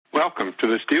Welcome to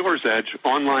this Dealer's Edge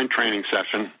online training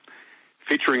session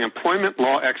featuring employment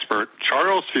law expert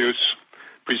Charles Fuess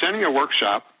presenting a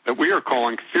workshop that we are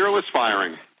calling Fearless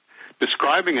Firing,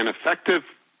 describing an effective,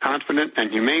 confident, and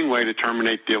humane way to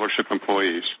terminate dealership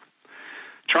employees.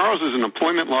 Charles is an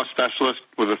employment law specialist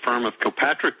with the firm of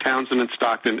Kilpatrick, Townsend &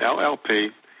 Stockton,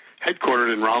 LLP,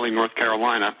 headquartered in Raleigh, North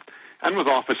Carolina, and with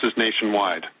offices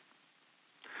nationwide.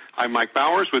 I'm Mike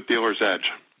Bowers with Dealer's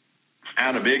Edge.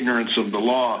 Out of ignorance of the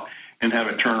law and have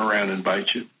it turn around and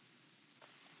bite you.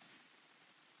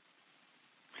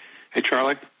 Hey,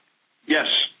 Charlie.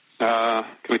 Yes. Can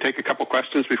we take a couple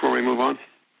questions before we move on?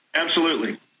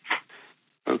 Absolutely.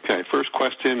 Okay. First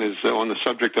question is on the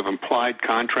subject of implied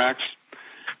contracts.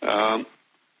 Can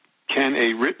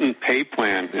a written pay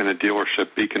plan in a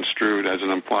dealership be construed as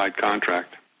an implied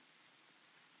contract?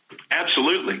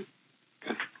 Absolutely.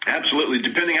 Okay. Absolutely.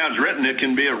 Depending how it's written, it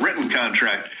can be a written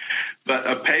contract. But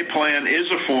a pay plan is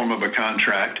a form of a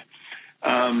contract.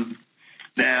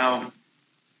 Now,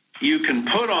 you can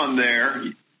put on there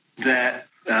that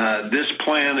this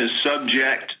plan is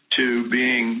subject to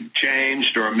being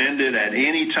changed or amended at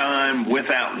any time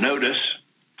without notice.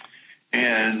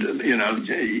 And,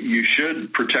 you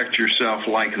should protect yourself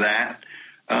like that.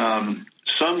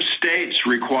 Some states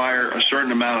require a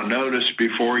certain amount of notice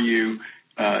before you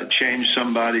change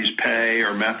somebody's pay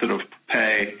or method of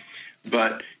pay.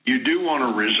 But you do want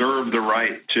to reserve the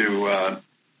right to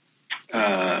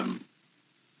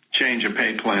change a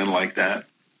pay plan like that.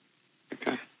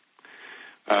 Okay.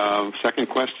 Second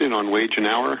question on wage and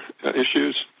hour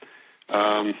issues.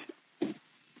 There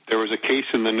was a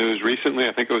case in the news recently,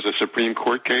 I think it was a Supreme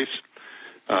Court case,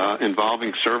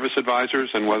 involving service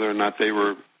advisors and whether or not they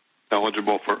were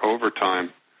eligible for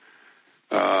overtime.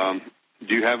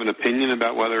 Do you have an opinion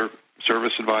about whether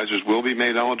service advisors will be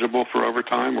made eligible for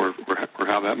overtime or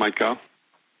how that might go?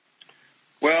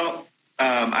 Well,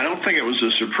 I don't think it was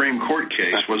a Supreme Court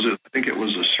case, was it? I think it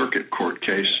was a circuit court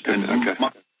case. And okay.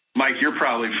 Mike, you're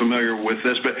probably familiar with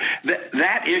this, but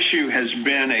that issue has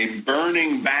been a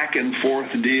burning back and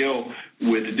forth deal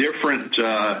with different,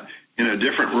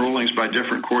 different rulings by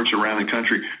different courts around the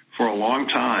country for a long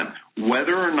time.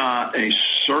 Whether or not a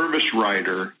service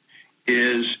writer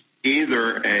is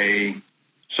either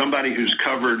somebody who's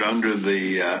covered under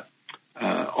the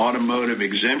automotive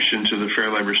exemption to the Fair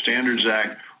Labor Standards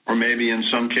Act, or maybe in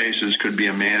some cases could be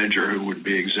a manager who would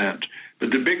be exempt.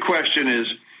 But the big question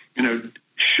is,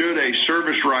 should a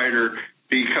service writer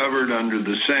be covered under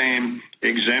the same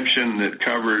exemption that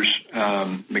covers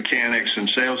mechanics and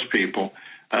salespeople?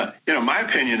 My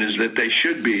opinion is that they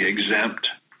should be exempt.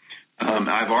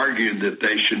 I've argued that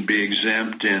they should be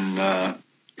exempt in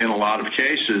a lot of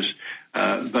cases,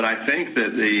 but I think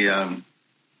that the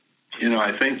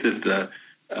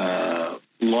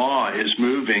law is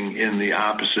moving in the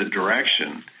opposite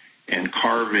direction and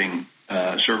carving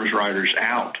service writers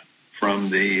out from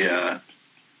the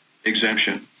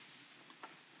exemption.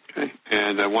 Okay,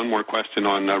 and one more question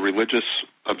on religious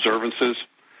observances.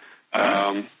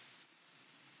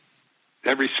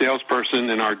 Every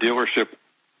salesperson in our dealership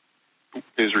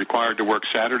is required to work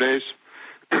Saturdays,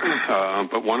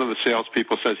 but one of the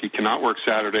salespeople says he cannot work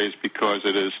Saturdays because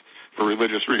it is for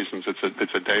religious reasons. It's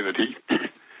a day that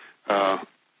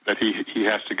he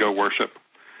has to go worship.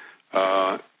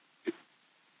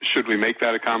 Should we make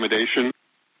that accommodation?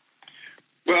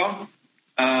 Well,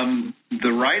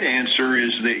 the right answer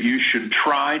is that you should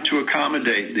try to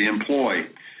accommodate the employee.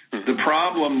 The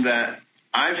problem that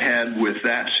I've had with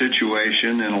that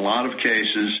situation in a lot of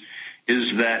cases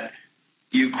is that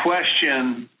you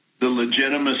question the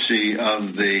legitimacy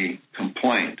of the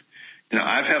complaint.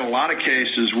 I've had a lot of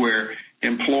cases where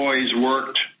employees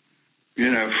worked,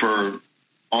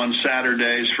 on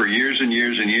Saturdays for years and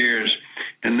years and years,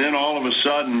 and then all of a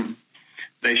sudden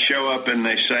they show up and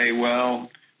they say, well,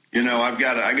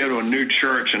 I go to a new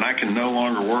church and I can no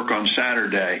longer work on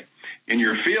Saturday. And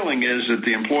your feeling is that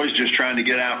the employee's just trying to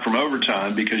get out from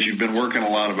overtime because you've been working a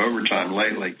lot of overtime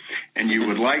lately. And you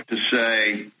would like to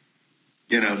say,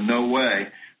 no way,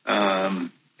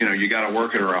 you got to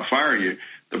work it or I'll fire you.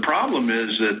 The problem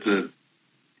is that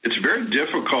it's very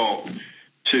difficult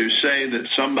to say that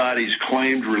somebody's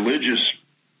claimed religious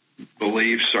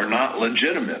beliefs are not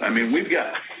legitimate. I mean, we've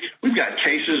got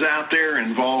cases out there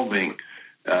involving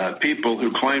people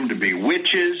who claim to be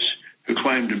witches, who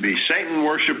claim to be Satan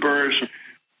worshipers,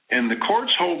 and the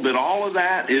courts hold that all of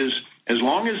that is, as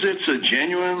long as it's a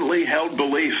genuinely held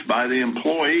belief by the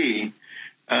employee,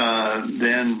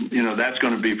 then that's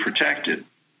going to be protected.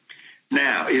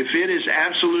 Now, if it is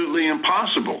absolutely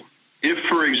impossible, if,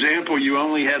 for example, you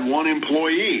only had one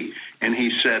employee and he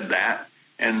said that,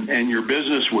 and your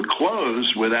business would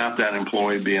close without that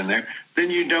employee being there, then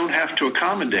you don't have to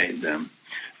accommodate them.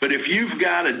 But if you've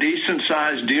got a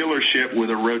decent-sized dealership with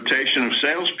a rotation of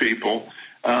salespeople,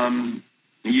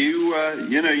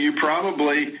 you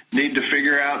probably need to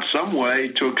figure out some way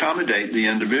to accommodate the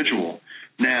individual.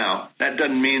 Now, that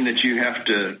doesn't mean that you have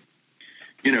to,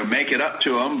 make it up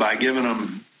to them by giving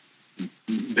them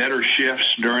better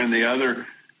shifts during the other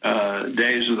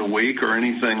days of the week or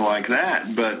anything like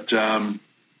that. But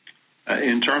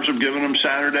in terms of giving them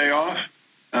Saturday off,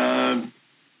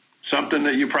 something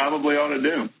that you probably ought to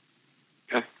do.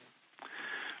 Okay.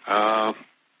 A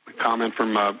comment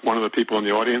from one of the people in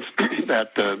the audience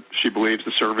that she believes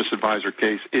the service advisor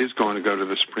case is going to go to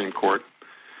the Supreme Court.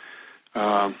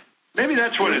 Maybe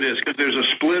that's what it is, because there's a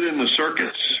split in the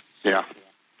circuits. Yeah.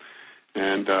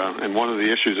 And one of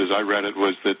the issues, as I read it,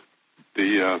 was that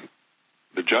the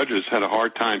judges had a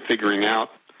hard time figuring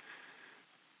out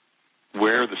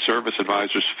where the service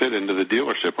advisors fit into the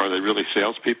dealership. Are they really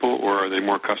salespeople, or are they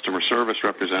more customer service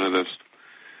representatives?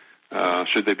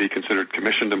 Should they be considered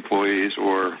commissioned employees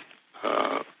or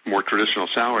more traditional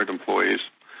salaried employees?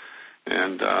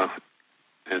 And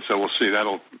so we'll see.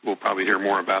 We'll probably hear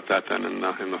more about that then in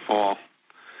the fall.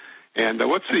 And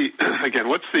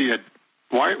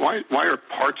why are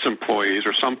parts employees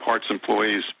or some parts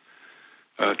employees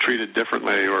treated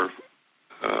differently or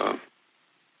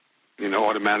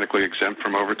automatically exempt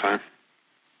from overtime?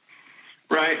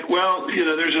 Right. Well,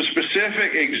 there's a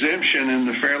specific exemption in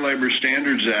the Fair Labor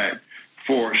Standards Act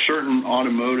for certain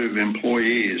automotive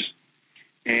employees,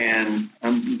 and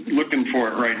I'm looking for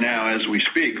it right now as we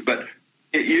speak, but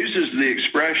it uses the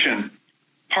expression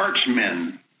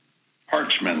partsmen.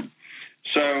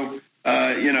 So,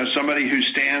 somebody who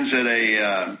stands at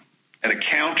a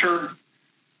counter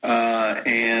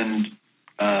and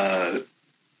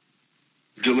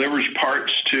delivers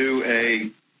parts to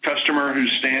a customer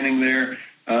who's standing there,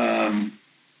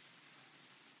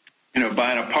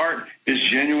 buying a part is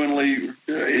generally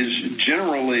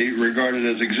regarded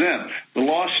as exempt. The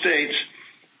law states,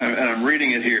 and I'm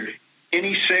reading it here,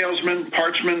 any salesman,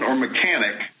 partsman, or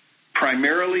mechanic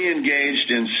primarily engaged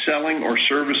in selling or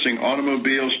servicing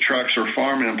automobiles, trucks, or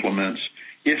farm implements,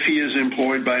 if he is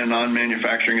employed by a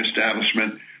non-manufacturing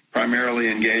establishment primarily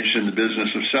engaged in the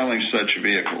business of selling such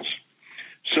vehicles.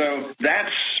 So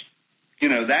that's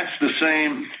the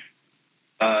same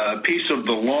piece of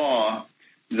the law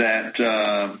that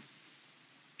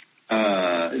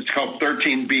it's called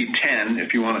 13B10,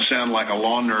 if you want to sound like a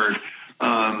law nerd,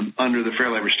 under the Fair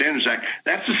Labor Standards Act.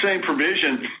 That's the same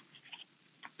provision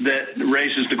that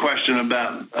raises the question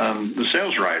about the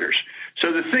sales writers.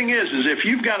 So the thing is if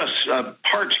you've got a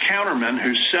parts counterman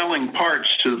who's selling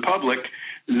parts to the public,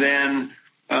 then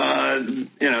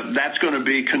that's going to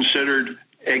be considered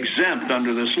exempt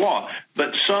under this law.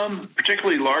 But some,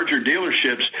 particularly larger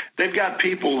dealerships, they've got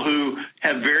people who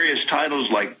have various titles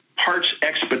like parts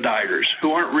expediters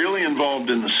who aren't really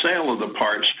involved in the sale of the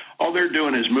parts. All they're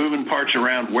doing is moving parts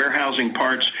around, warehousing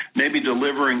parts, maybe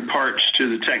delivering parts to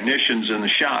the technicians in the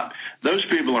shop. Those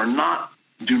people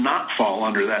do not fall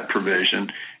under that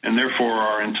provision and therefore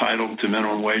are entitled to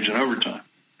minimum wage and overtime.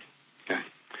 Okay.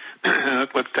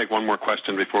 Let's take one more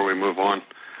question before we move on.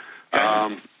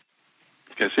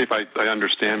 Okay, see if I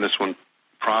understand this one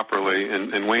properly.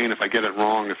 And Wayne, if I get it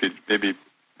wrong, if you maybe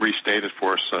restate it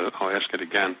for us, I'll ask it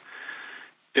again.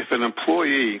 If an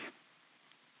employee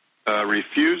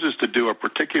refuses to do a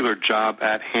particular job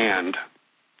at hand,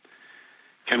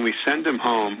 can we send him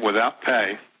home without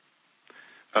pay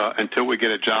until we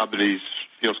get a job that he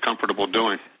feels comfortable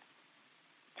doing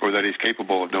or that he's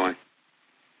capable of doing?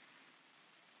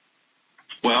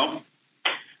 Well,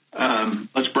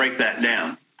 let's break that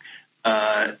down.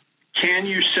 Can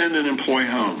you send an employee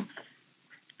home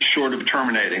short of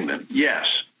terminating them?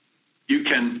 Yes. You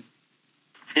can,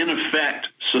 in effect,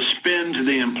 suspend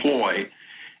the employee.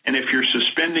 And if you're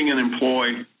suspending an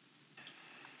employee,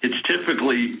 it's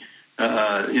typically,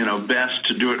 best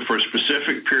to do it for a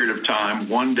specific period of time,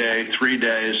 1 day, 3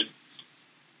 days.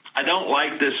 I don't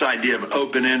like this idea of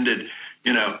open-ended,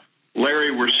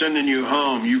 Larry, we're sending you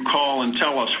home. You call and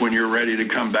tell us when you're ready to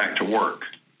come back to work.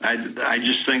 I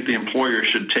just think the employer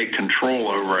should take control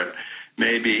over it.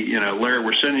 Maybe, Larry,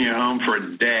 we're sending you home for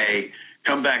a day.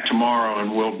 Come back tomorrow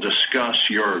and we'll discuss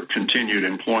your continued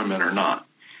employment or not.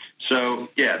 So,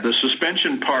 yeah, the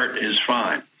suspension part is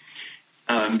fine.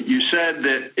 You said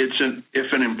that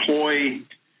if an employee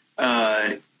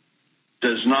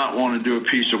does not want to do a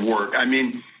piece of work, I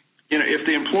mean, if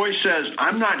the employee says,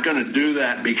 I'm not going to do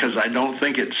that because I don't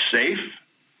think it's safe,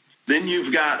 then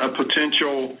you've got a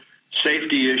potential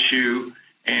safety issue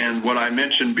and what I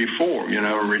mentioned before,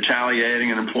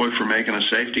 retaliating an employee for making a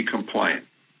safety complaint.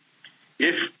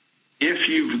 If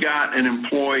you've got an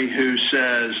employee who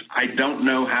says, I don't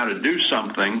know how to do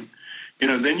something,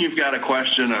 then you've got a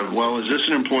question of, well, is this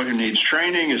an employee who needs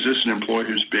training? Is this an employee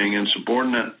who's being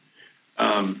insubordinate?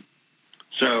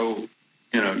 So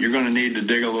you're going to need to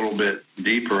dig a little bit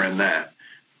deeper in that.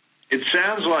 It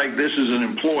sounds like this is an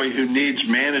employee who needs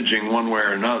managing one way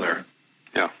or another.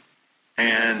 Yeah.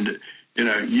 And,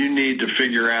 you need to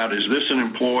figure out, is this an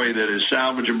employee that is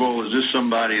salvageable? Is this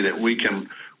somebody that we can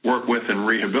work with and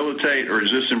rehabilitate? Or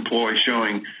is this employee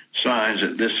showing signs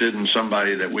that this isn't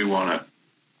somebody that we want to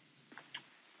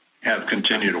have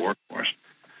continue to work for us?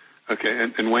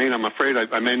 Okay, and Wayne, I'm afraid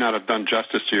I may not have done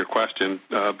justice to your question,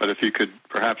 but if you could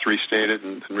perhaps restate it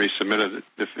and resubmit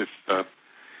it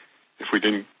if we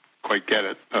didn't quite get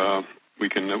it, we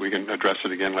can address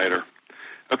it again later.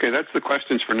 Okay, that's the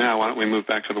questions for now. Why don't we move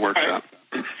back to the workshop?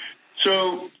 Right.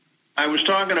 So I was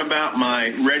talking about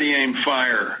my ready, aim,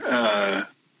 fire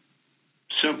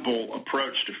simple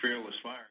approach to fearless firing.